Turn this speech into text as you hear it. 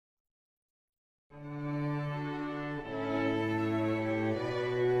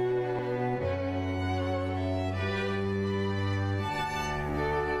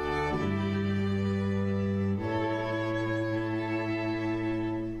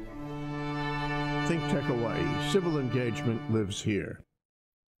ThinkTech Hawaii. Civil engagement lives here.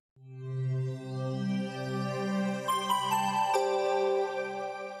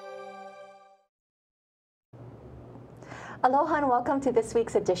 Aloha and welcome to this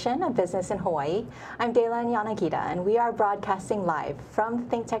week's edition of Business in Hawaii. I'm Dailyn Yanagida, and we are broadcasting live from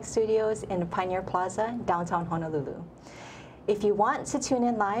ThinkTech Studios in Pioneer Plaza, downtown Honolulu. If you want to tune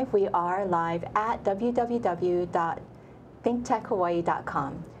in live, we are live at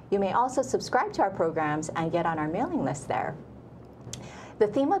www.thinktechhawaii.com. You may also subscribe to our programs and get on our mailing list there. The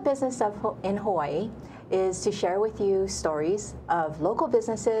theme of Business in Hawaii is to share with you stories of local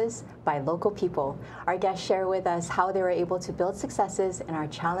businesses by local people. Our guests share with us how they were able to build successes in our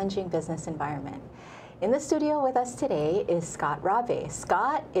challenging business environment. In the studio with us today is Scott Rabe.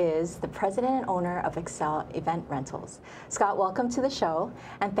 Scott is the president and owner of Accel Event Rentals. Scott, welcome to the show,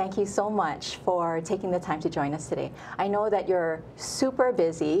 and thank you so much for taking the time to join us today. I know that you're super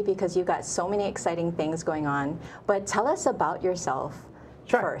busy because you've got so many exciting things going on, but tell us about yourself.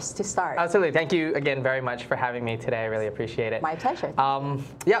 Sure. First, to start. Absolutely. Thank you again very much for having me today. I really appreciate it. My pleasure.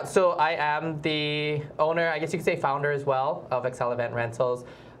 Yeah, so I am the owner, I guess you could say founder as well, of Accel Event Rentals.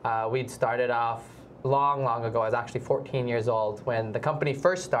 We'd started off long ago. I was actually 14 years old when the company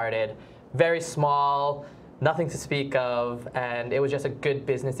first started. Very small, nothing to speak of, and it was just a good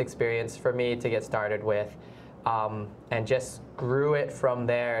business experience for me to get started with. And just grew it from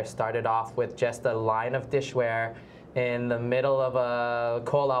there. Started off with just a line of dishware in the middle of a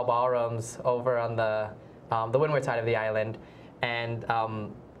ko'olau ballrooms over on the windward side of the island, and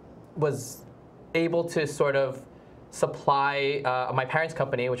was able to sort of supply my parents'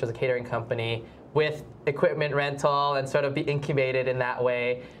 company, which was a catering company, with equipment rental and sort of be incubated in that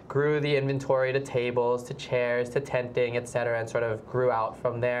way. Grew the inventory to tables, to chairs, to tenting, et cetera, and sort of grew out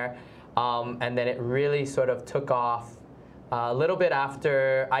from there. And then it really sort of took off a little bit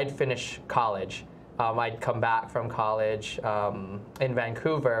after I'd finished college. I'd come back from college in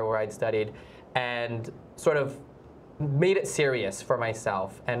Vancouver, where I'd studied, and sort of made it serious for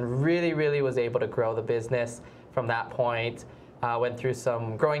myself, and really was able to grow the business from that point. Went through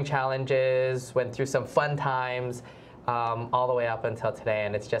some growing challenges, went through some fun times, all the way up until today,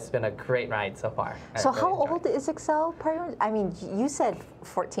 and it's just been a great ride so far. So how old is Accel? I mean, you said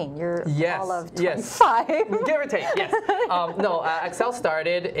 14. You're all of 25. Yes. Give or take, yes. No, Accel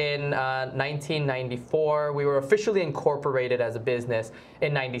started in 1994. We were officially incorporated as a business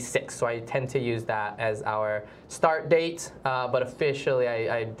in 96, so I tend to use that as our start date, but officially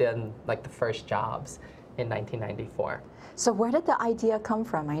I did like the first jobs in 1994. So where did the idea come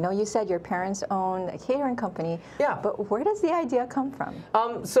from? I know you said your parents own a catering company, yeah, but where does the idea come from?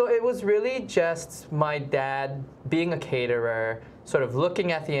 So it was really just my dad being a caterer, sort of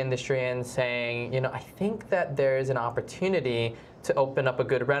looking at the industry and saying, you know, I think that there's an opportunity to open up a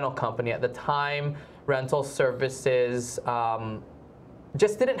good rental company. At the time, rental services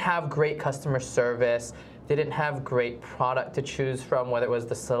just didn't have great customer service, didn't have great product to choose from, whether it was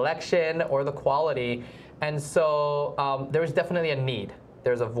the selection or the quality. And so there was definitely a need.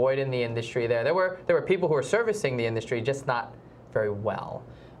 There was a void in the industry there. There were people who were servicing the industry, just not very well.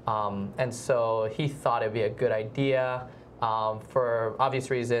 And so he thought it'd be a good idea for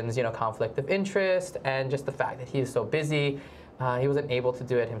obvious reasons, you know, conflict of interest, and just the fact that he was so busy. He wasn't able to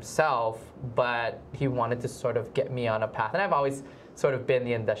do it himself, but he wanted to sort of get me on a path. And I've always sort of been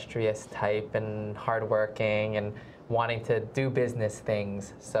the industrious type and hardworking and wanting to do business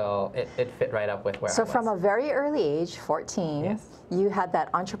things, so it fit right up with where I was. So from a very early age, 14, yes, you had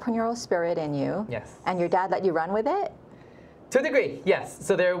that entrepreneurial spirit in you. Yes. And your dad let you run with it? To a degree, yes.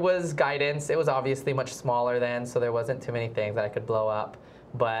 So there was guidance. It was obviously much smaller then, so there wasn't too many things that I could blow up.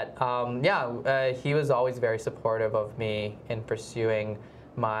 But yeah, he was always very supportive of me in pursuing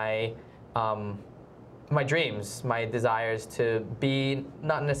my my dreams, my desires to be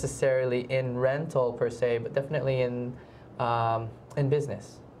not necessarily in rental per se, but definitely in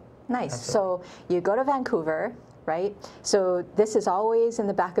business. Nice. Absolutely. So you go to Vancouver, right? So this is always in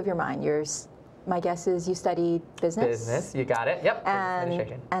the back of your mind. My guess is you studied business? Business, you got it. Yep.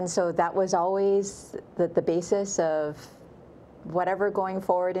 And so that was always the basis of whatever going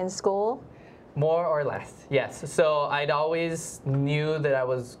forward in school? More or less, yes. So I'd always knew that I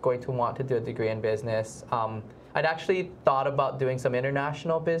was going to want to do a degree in business. I'd actually thought about doing some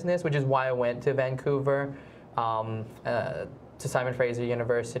international business, which is why I went to Vancouver, to Simon Fraser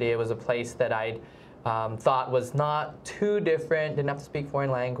University. It was a place that I'd thought was not too different, didn't have to speak foreign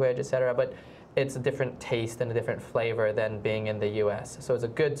language, et cetera, but it's a different taste and a different flavor than being in the US. So it's a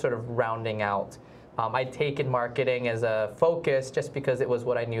good sort of rounding out. I'd taken marketing as a focus just because it was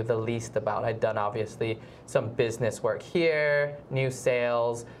what I knew the least about. I'd done obviously some business work here, new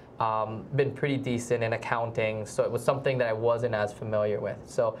sales, been pretty decent in accounting, so it was something that I wasn't as familiar with.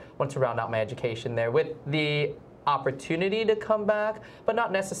 So I wanted to round out my education there with the opportunity to come back, but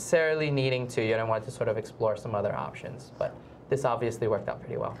not necessarily needing to. I wanted to sort of explore some other options. But this obviously worked out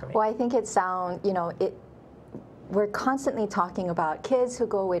pretty well for me. Well, I think we're constantly talking about kids who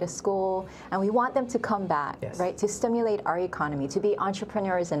go away to school, and we want them to come back, Yes. right? To stimulate our economy, to be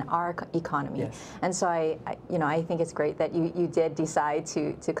entrepreneurs in our economy. Yes. And so I think it's great that you did decide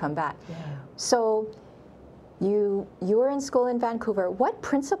to come back. Yeah. So you were in school in Vancouver. What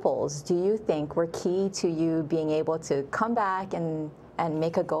principles do you think were key to you being able to come back and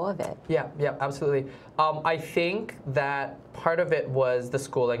make a go of it? Yeah, absolutely. I think that part of it was the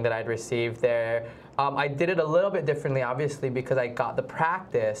schooling that I'd received there. I did it a little bit differently, obviously, because I got the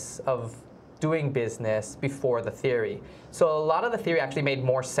practice of doing business before the theory. So a lot of the theory actually made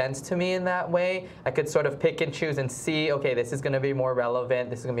more sense to me in that way. I could sort of pick and choose and see, okay, this is going to be more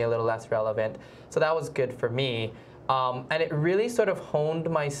relevant, this is going to be a little less relevant. So that was good for me. And it really sort of honed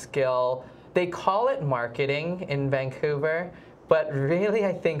my skill. They call it marketing in Vancouver, but really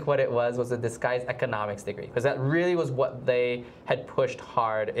I think what it was a disguised economics degree, because that really was what they had pushed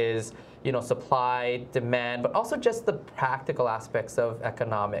hard is, supply, demand, but also just the practical aspects of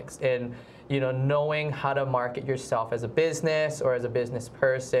economics and, knowing how to market yourself as a business or as a business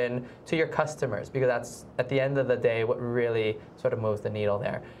person to your customers, because that's, at the end of the day, what really sort of moves the needle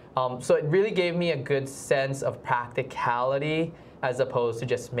there. So it really gave me a good sense of practicality as opposed to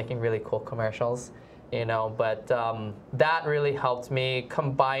just making really cool commercials. But that really helped me,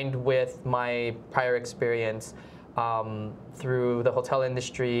 combined with my prior experience through the hotel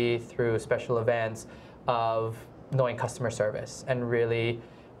industry, through special events, of knowing customer service and really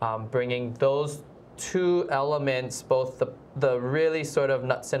bringing those two elements, both the really sort of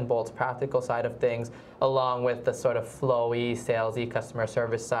nuts and bolts practical side of things, along with the sort of flowy, salesy customer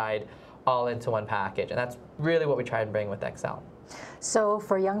service side, all into one package. And that's really what we try and bring with Accel. So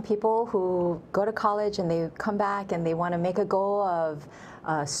for young people who go to college and they come back and they want to make a go of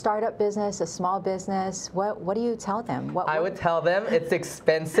a startup business, a small business, what do you tell them? I would tell them it's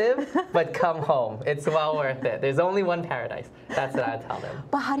expensive, but come home. It's well worth it. There's only one paradise. That's what I would tell them.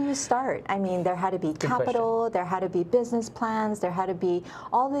 But how do you start? I mean, there had to be capital, there had to be business plans, there had to be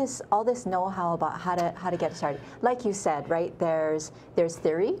all this know-how about how to get started. Like you said, right? There's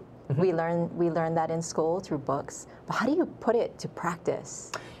theory. Mm-hmm. We learn that in school through books. But how do you put it to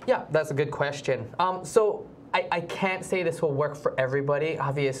practice? Yeah, that's a good question. So I can't say this will work for everybody.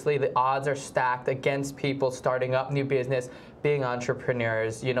 Obviously, the odds are stacked against people starting up new business, being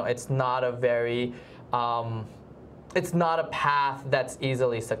entrepreneurs. It's not a very, it's not a path that's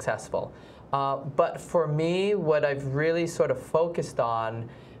easily successful. But for me, what I've really sort of focused on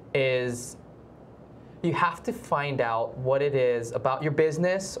is you have to find out what it is about your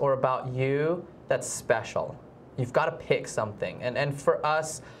business or about you that's special. You've got to pick something. And for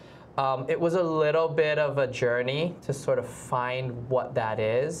us, it was a little bit of a journey to sort of find what that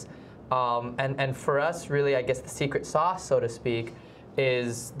is. And for us, really, I guess the secret sauce, so to speak,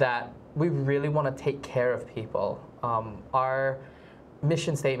 is that we really want to take care of people. Our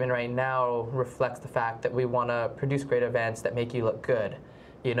mission statement right now reflects the fact that we want to produce great events that make you look good.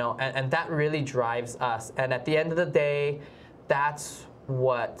 And that really drives us. And at the end of the day, that's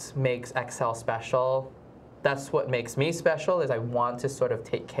what makes Accel special. That's what makes me special, is I want to sort of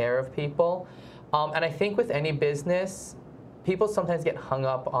take care of people. And I think with any business, people sometimes get hung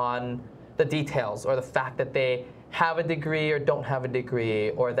up on the details or the fact that they have a degree or don't have a degree,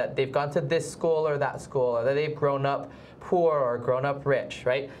 or that they've gone to this school or that school, or that they've grown up poor or grown up rich,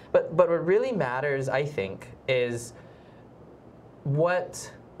 right? But what really matters, I think, is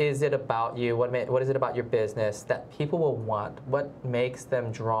what is it about you, what is it about your business that people will want? What makes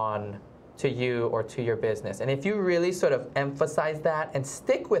them drawn to you or to your business? And if you really sort of emphasize that and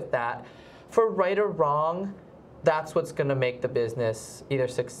stick with that, for right or wrong, that's what's going to make the business either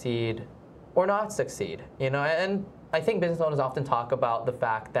succeed or not succeed. And I think business owners often talk about the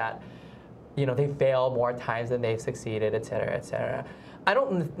fact that they fail more times than they've succeeded, et cetera, et cetera. I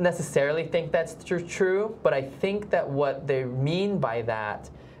don't necessarily think that's true, but I think that what they mean by that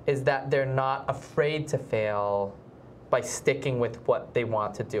is that they're not afraid to fail by sticking with what they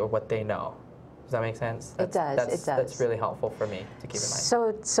want to do or what they know. Does that make sense? It does. That's really helpful for me to keep in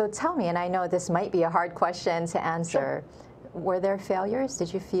mind. So tell me, and I know this might be a hard question to answer. Sure. Were there failures?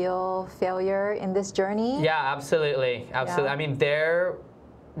 Did you feel failure in this journey? Yeah, absolutely. Absolutely. Yeah. I mean, there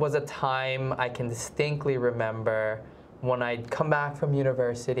was a time I can distinctly remember when I'd come back from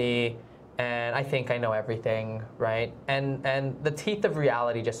university and I think I know everything, right? And the teeth of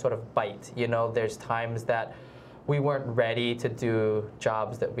reality just sort of bite. There's times that we weren't ready to do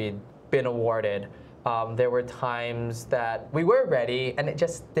jobs that we'd been awarded. There were times that we were ready and it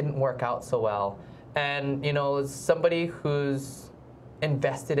just didn't work out so well. And as somebody who's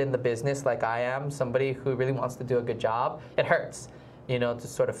invested in the business like I am, somebody who really wants to do a good job, it hurts, to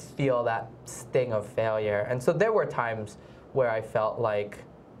sort of feel that sting of failure. And so there were times where I felt like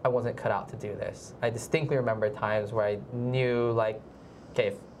I wasn't cut out to do this. I distinctly remember times where I knew, like, okay,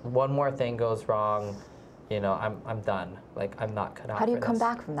 if one more thing goes wrong, I'm done. Like, I'm not cut out for this. How do you come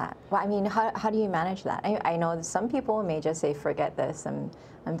back from that? Well, I mean, how do you manage that? I know that some people may just say, forget this, I'm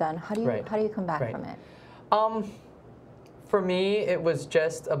done. How do you come back from it? For me, it was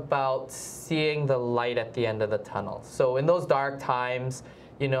just about seeing the light at the end of the tunnel. So in those dark times,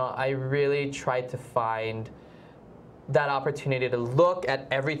 I really tried to find that opportunity to look at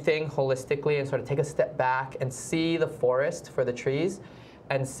everything holistically and sort of take a step back and see the forest for the trees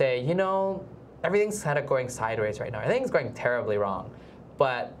and say, everything's kind of going sideways right now. Everything's going terribly wrong.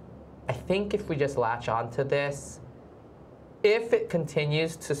 But I think if we just latch onto this, if it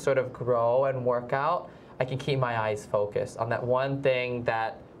continues to sort of grow and work out, I can keep my eyes focused on that one thing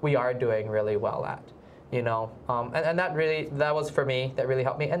that we are doing really well at, and that was for me, that really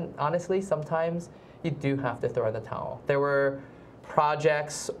helped me. And honestly, sometimes you do have to throw in the towel. There were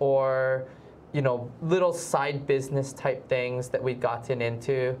projects or, little side business type things that we'd gotten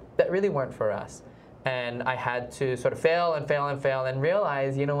into that really weren't for us. And I had to sort of fail and fail and fail and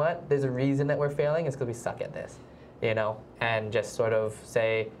realize, what, there's a reason that we're failing, it's because we suck at this, and just sort of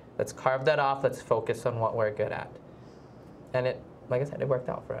say, let's carve that off. Let's focus on what we're good at. And it, like I said, it worked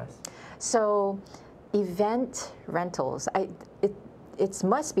out for us. So, event rentals, it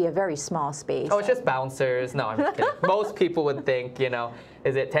must be a very small space. Oh, it's just bouncers. No, I'm just kidding. Most people would think,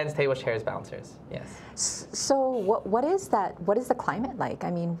 is it tents, tables, chairs, bouncers? Yes. So, what is that? What is the climate like?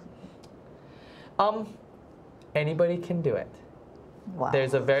 I mean, anybody can do it. Wow.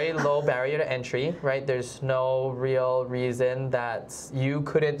 There's a very low barrier to entry, right? There's no real reason that you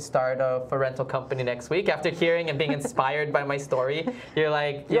couldn't start a rental company next week after hearing and being inspired by my story. You're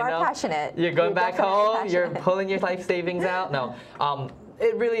like, you are passionate. You're going back home. Passionate. You're pulling your life savings out. No,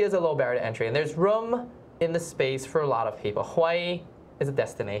 it really is a low barrier to entry, and there's room in the space for a lot of people. Hawaii is a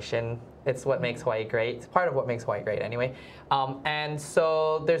destination. It's what makes Hawaii great. It's part of what makes Hawaii great, anyway. And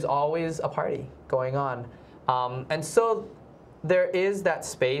so there's always a party going on, and so there is that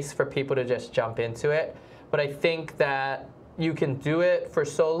space for people to just jump into it. But I think that you can do it for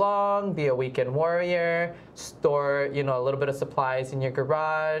so long, be a weekend warrior, store, a little bit of supplies in your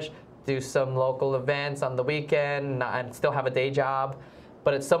garage, do some local events on the weekend, and still have a day job.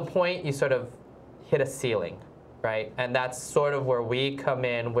 But at some point, you sort of hit a ceiling, right? And that's sort of where we come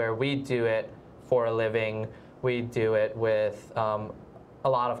in, where we do it for a living. We do it with a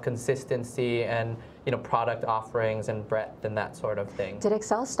lot of consistency and product offerings and breadth and that sort of thing. Did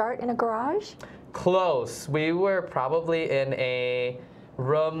Accel start in a garage? Close. We were probably in a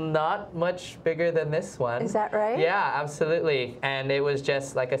room not much bigger than this one. Is that right? Yeah, absolutely. And it was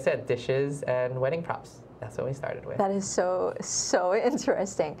just, like I said, dishes and wedding props. That's what we started with. That is so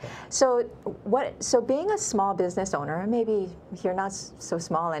interesting. So being a small business owner, and maybe you're not so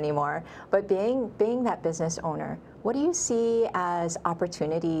small anymore, but being that business owner, what do you see as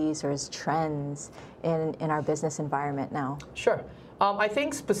opportunities or as trends in our business environment now? Sure. I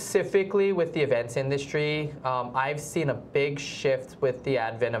think specifically with the events industry, I've seen a big shift with the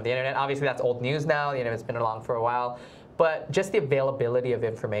advent of the internet. Obviously, that's old news now. It's been along for a while. But just the availability of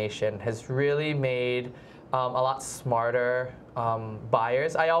information has really made a lot smarter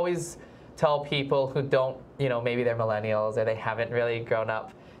buyers. I always tell people who don't, maybe they're millennials or they haven't really grown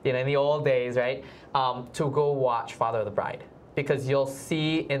up, in the old days, right, to go watch Father of the Bride. Because you'll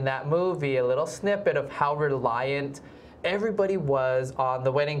see in that movie a little snippet of how reliant everybody was on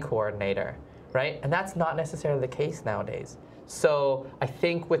the wedding coordinator, right? And that's not necessarily the case nowadays. So I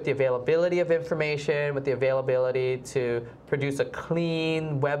think with the availability of information, with the availability to produce a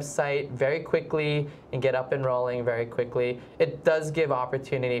clean website very quickly and get up and rolling very quickly, it does give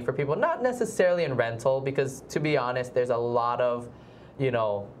opportunity for people, not necessarily in rental, because to be honest, there's a lot of,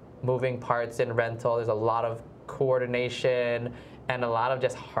 moving parts in rental. There's a lot of coordination and a lot of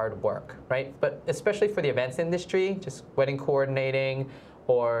just hard work, right? But especially for the events industry, just wedding coordinating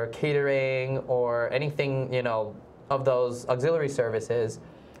or catering or anything, of those auxiliary services,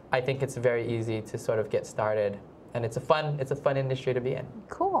 I think it's very easy to sort of get started, and it's a fun industry to be in.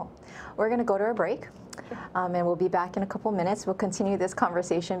 Cool. We're going to go to a break, and we'll be back in a couple minutes. We'll continue this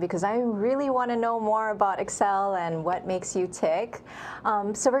conversation because I really want to know more about Accel and what makes you tick.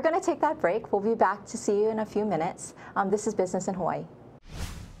 So we're going to take that break. We'll be back to see you in a few minutes. This is Business in Hawaii.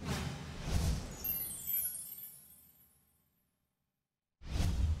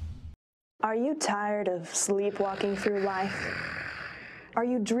 Are you tired of sleepwalking through life? Are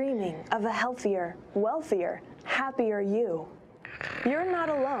you dreaming of a healthier, wealthier, happier you? You're not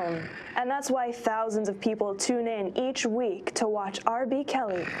alone, and that's why thousands of people tune in each week to watch R.B.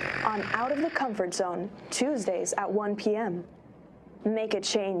 Kelly on Out of the Comfort Zone, Tuesdays at 1 p.m. Make a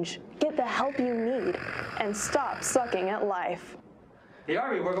change, get the help you need, and stop sucking at life. Hey,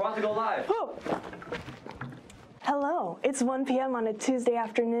 Arby, we're about to go live. Oh. Hello, it's 1 p.m. on a Tuesday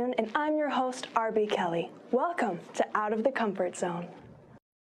afternoon, and I'm your host, R.B. Kelly. Welcome to Out of the Comfort Zone.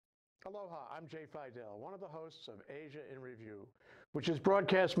 Aloha, I'm Jay Fidel, one of the hosts of Asia in Review, which is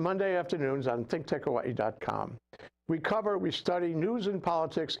broadcast Monday afternoons on ThinkTech Hawaii. We study news and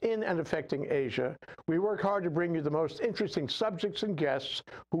politics in and affecting Asia. We work hard to bring you the most interesting subjects and guests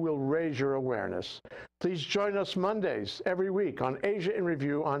who will raise your awareness. Please join us Mondays every week on Asia in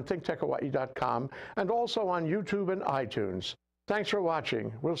Review on ThinkTech and also on YouTube and iTunes. Thanks for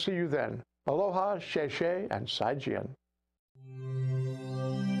watching. We'll see you then. Aloha, Sheshe, and Saijian.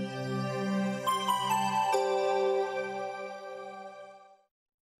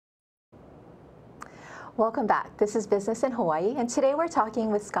 Welcome back. This is Business in Hawaii, and today we're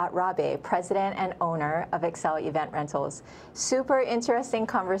talking with Scott Rabe, president and owner of Accel Event Rentals. Super interesting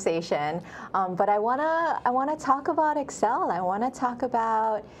conversation, but I wanna talk about Accel. I wanna talk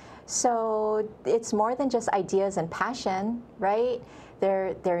about, so it's more than just ideas and passion, right?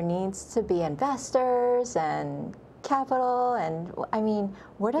 There needs to be investors and capital, and I mean,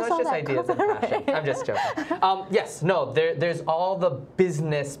 where does all that come from? No, it's just ideas and passion. I'm just joking. Yes, no, there's all the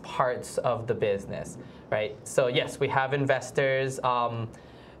business parts of the business, right? So yes, we have investors. On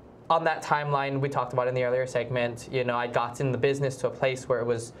that timeline we talked about in the earlier segment, you know, I got in the business to a place where it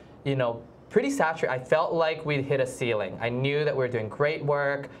was, you know, pretty saturated. I felt like we'd hit a ceiling. I knew that we were doing great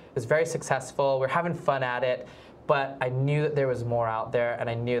work. It was very successful. We're having fun at it. But I knew that there was more out there, and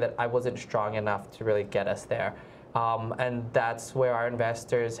I knew that I wasn't strong enough to really get us there. And that's where our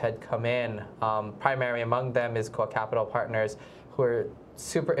investors had come in. Primary among them is Core Capital Partners, who are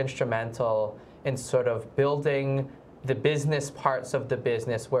super instrumental in sort of building the business parts of the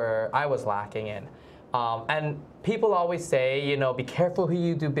business where I was lacking in. And people always say, you know, be careful who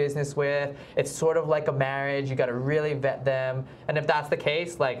you do business with. It's sort of like a marriage. You got to really vet them. And if that's the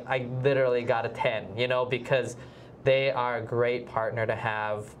case, like, I literally got a 10, you know, because they are a great partner to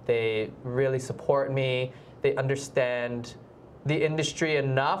have. They really support me. They understand the industry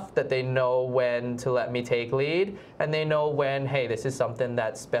enough that they know when to let me take lead, and they know when, hey, this is something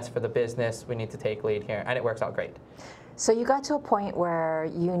that's best for the business. We need to take lead here, and it works out great. So you got to a point where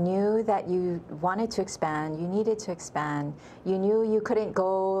you knew that you wanted to expand, you needed to expand, you knew you couldn't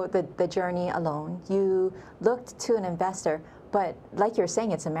go the journey alone. You looked to an investor, but like you're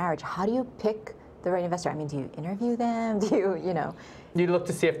saying, it's a marriage. How do you pick the right investor? I mean, do you interview them? Do you know? You look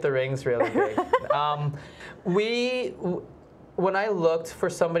to see if the ring's really big. When I looked for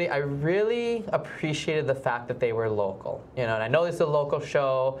somebody, I really appreciated the fact that they were local. You know, and I know this is a local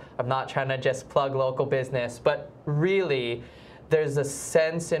show. I'm not trying to just plug local business, but really, there's a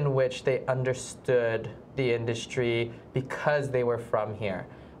sense in which they understood the industry because they were from here.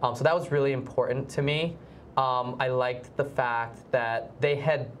 So that was really important to me. I liked the fact that they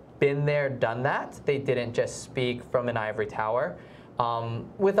had been there, done that. They didn't just speak from an ivory tower.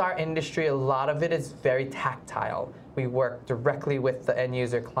 With our industry, a lot of it is very tactile. We work directly with the end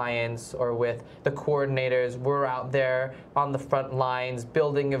user clients or with the coordinators. We're out there on the front lines,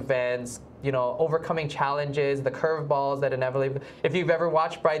 building events, you know, overcoming challenges, the curveballs that inevitably, if you've ever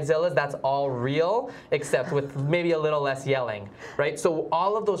watched Bridezillas, that's all real, except with maybe a little less yelling, right? So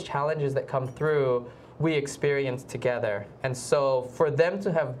all of those challenges that come through, we experience together. And so for them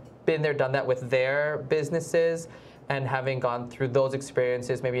to have been there, done that with their businesses, and having gone through those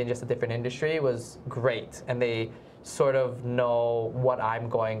experiences, maybe in just a different industry, was great. And they sort of know what I'm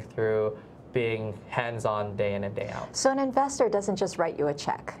going through, being hands-on day in and day out. So an investor doesn't just write you a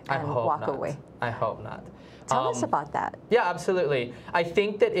check and walk away? I hope not. Tell us about that. Yeah, absolutely. I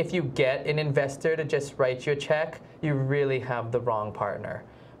think that if you get an investor to just write you a check, you really have the wrong partner.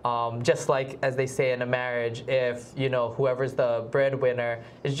 Just like, as they say in a marriage, if, you know, whoever's the breadwinner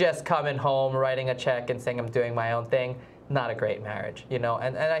is just coming home, writing a check and saying, I'm doing my own thing, not a great marriage, you know?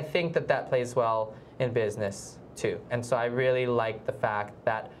 And I think that that plays well in business, too. And so I really like the fact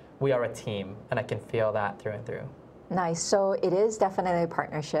that we are a team, and I can feel that through and through. Nice. So it is definitely a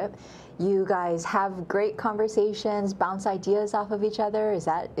partnership. You guys have great conversations, bounce ideas off of each other. Is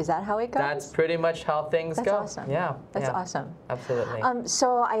that how it goes? That's pretty much how things go. That's awesome. Yeah. That's yeah. awesome. Absolutely.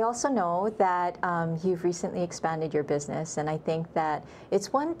 So I also know that you've recently expanded your business, and I think that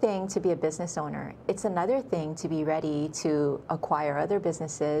it's one thing to be a business owner. It's another thing to be ready to acquire other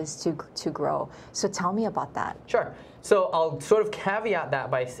businesses to grow. So tell me about that. Sure. So I'll sort of caveat that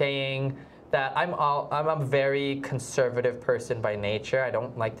by saying that I'm a very conservative person by nature. I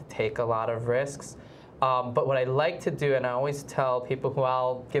don't like to take a lot of risks. But what I like to do, and I always tell people who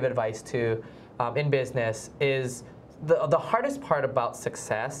I'll give advice to in business, is the hardest part about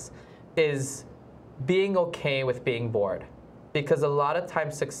success is being okay with being bored. Because a lot of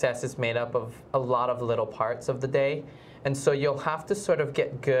times success is made up of a lot of little parts of the day. And so you'll have to sort of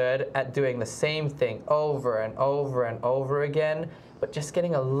get good at doing the same thing over and over and over again, but just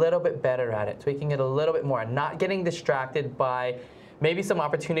getting a little bit better at it, tweaking it a little bit more, and not getting distracted by maybe some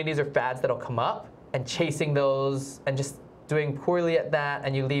opportunities or fads that'll come up and chasing those and just doing poorly at that,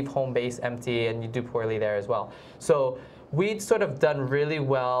 and you leave home base empty and you do poorly there as well. So we'd sort of done really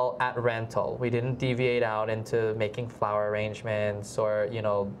well at rental. We didn't deviate out into making flower arrangements or,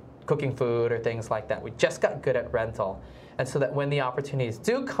 cooking food or things like that. We just got good at rental. And so that when the opportunities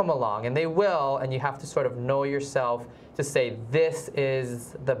do come along, and they will, and you have to sort of know yourself to say, this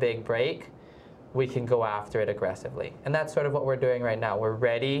is the big break, we can go after it aggressively. And that's sort of what we're doing right now. We're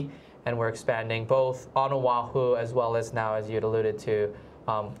ready, and we're expanding both on Oahu as well as now, as you'd alluded to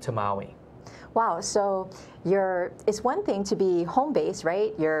Maui. Wow, so it's one thing to be home based,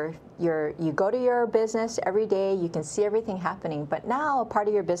 right? You go to your business every day, you can see everything happening, but now a part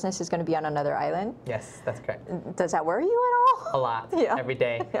of your business is going to be on another island. Yes, that's correct. Does that worry you at all? A lot, Yeah. every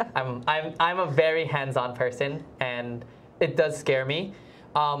day. Yeah. I'm a very hands-on person, and it does scare me.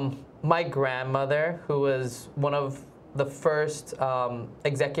 My grandmother, who was one of the first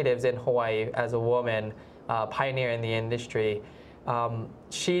executives in Hawaii as a woman, pioneer in the industry,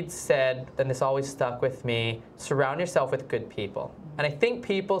 she'd said, and this always stuck with me, surround yourself with good people. And I think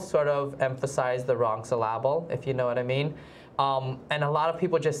people sort of emphasize the wrong syllable, if you know what I mean. And a lot of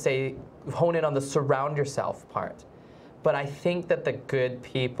people just say, hone in on the surround yourself part. But I think that the good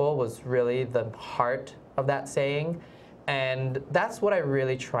people was really the heart of that saying. And that's what I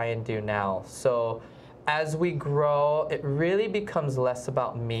really try and do now. So as we grow, it really becomes less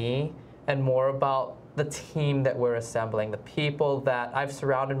about me and more about the team that we're assembling, the people that I've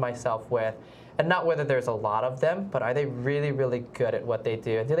surrounded myself with, and not whether there's a lot of them, but are they really, really good at what they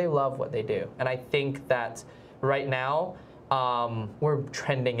do, and do they love what they do? And I think that right now, we're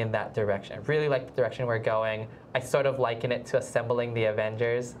trending in that direction. I really like the direction we're going. I sort of liken it to assembling the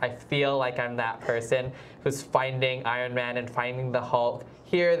Avengers. I feel like I'm that person who's finding Iron Man and finding the Hulk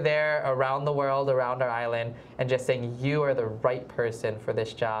here, there, around the world, around our island, and just saying, you are the right person for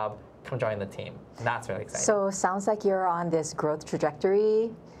this job. Come join the team. And that's really exciting. So sounds like you're on this growth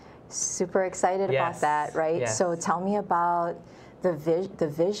trajectory. Super excited about that, right? Yes. So tell me about the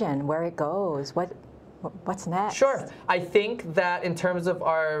vision, where it goes. What's next? Sure. I think that in terms of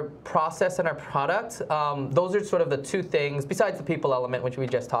our process and our product, those are sort of the two things, besides the people element, which we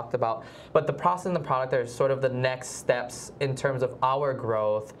just talked about. But the process and the product are sort of the next steps in terms of our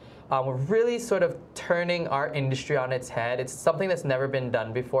growth. We're really sort of turning our industry on its head. It's something that's never been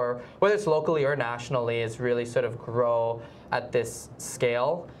done before, whether it's locally or nationally, is really sort of grow at this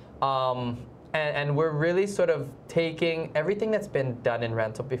scale. And we're really sort of taking everything that's been done in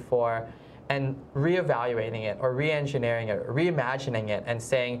rental before and reevaluating it or re-engineering it or reimagining it and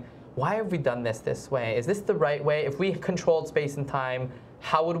saying, why have we done this way? Is this the right way? If we controlled space and time,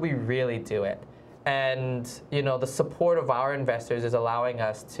 how would we really do it? And the support of our investors is allowing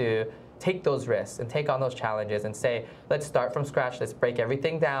us to take those risks and take on those challenges and say, let's start from scratch, let's break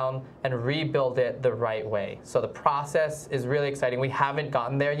everything down and rebuild it the right way. So the process is really exciting. We haven't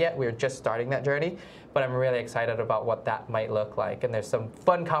gotten there yet. We're just starting that journey, but I'm really excited about what that might look like. And there's some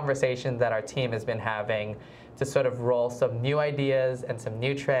fun conversations that our team has been having to sort of roll some new ideas and some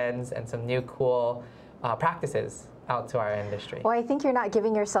new trends and some new cool practices out to our industry. Well, I think you're not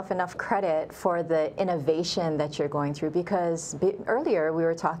giving yourself enough credit for the innovation that you're going through, because earlier we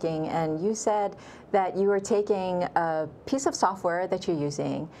were talking and you said that you were taking a piece of software that you're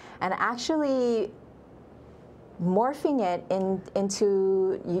using and actually morphing it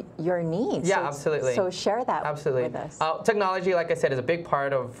into your needs. Yeah, absolutely. So share that with us. Technology, like I said, is a big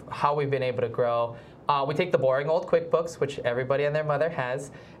part of how we've been able to grow. We take the boring old QuickBooks, which everybody and their mother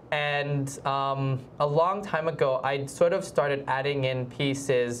has, and a long time ago, I sort of started adding in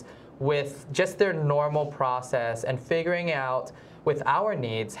pieces with just their normal process and figuring out with our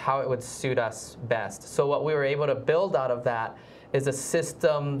needs how it would suit us best. So what we were able to build out of that is a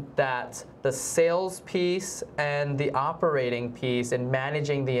system that the sales piece and the operating piece and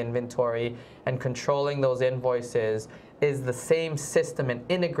managing the inventory and controlling those invoices is the same system and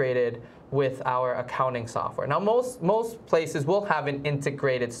integrated with our accounting software. Now, most places will have an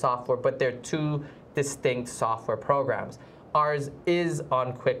integrated software, but they're two distinct software programs. Ours is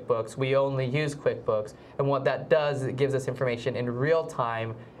on QuickBooks. We only use QuickBooks. And what that does is it gives us information in real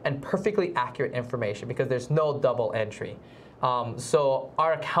time and perfectly accurate information because there's no double entry. So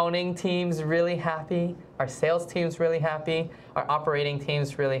our accounting team's really happy, our sales team's really happy, our operating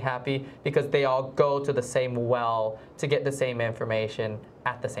team's really happy because they all go to the same well to get the same information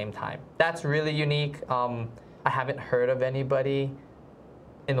at the same time. That's really unique. I haven't heard of anybody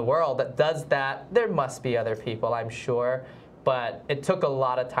in the world that does that. There must be other people, I'm sure, but it took a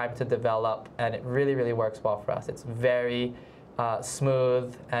lot of time to develop, and it really, really works well for us. It's very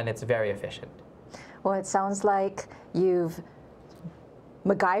smooth, and it's very efficient. Well, it sounds like you've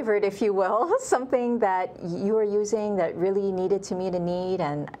MacGyvered, if you will, something that you are using that really needed to meet a need,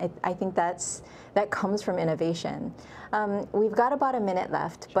 and I think that comes from innovation. We've got about a minute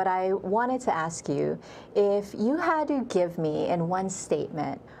left, but I wanted to ask you, if you had to give me in one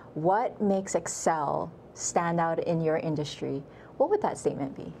statement what makes Accel stand out in your industry, what would that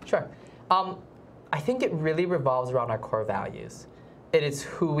statement be? Sure. I think it really revolves around our core values. It is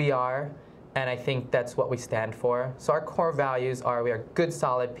who we are, and I think that's what we stand for. So our core values are we are good,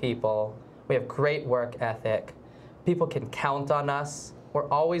 solid people. We have great work ethic. People can count on us. We're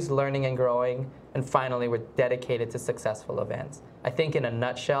always learning and growing. And finally, we're dedicated to successful events. I think in a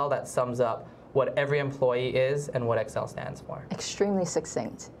nutshell, that sums up what every employee is and what Accel stands for. Extremely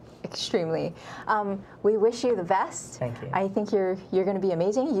succinct. Extremely. We wish you the best. Thank you. I think you're going to be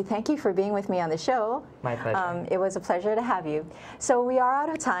amazing. Thank you for being with me on the show. My pleasure. It was a pleasure to have you. So we are out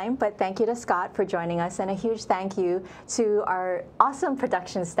of time, but thank you to Scott for joining us, and a huge thank you to our awesome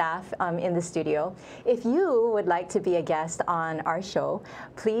production staff in the studio. If you would like to be a guest on our show,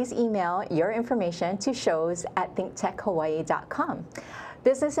 please email your information to shows@thinktechhawaii.com.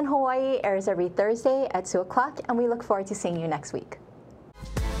 Business in Hawaii airs every Thursday at 2 o'clock, and we look forward to seeing you next week.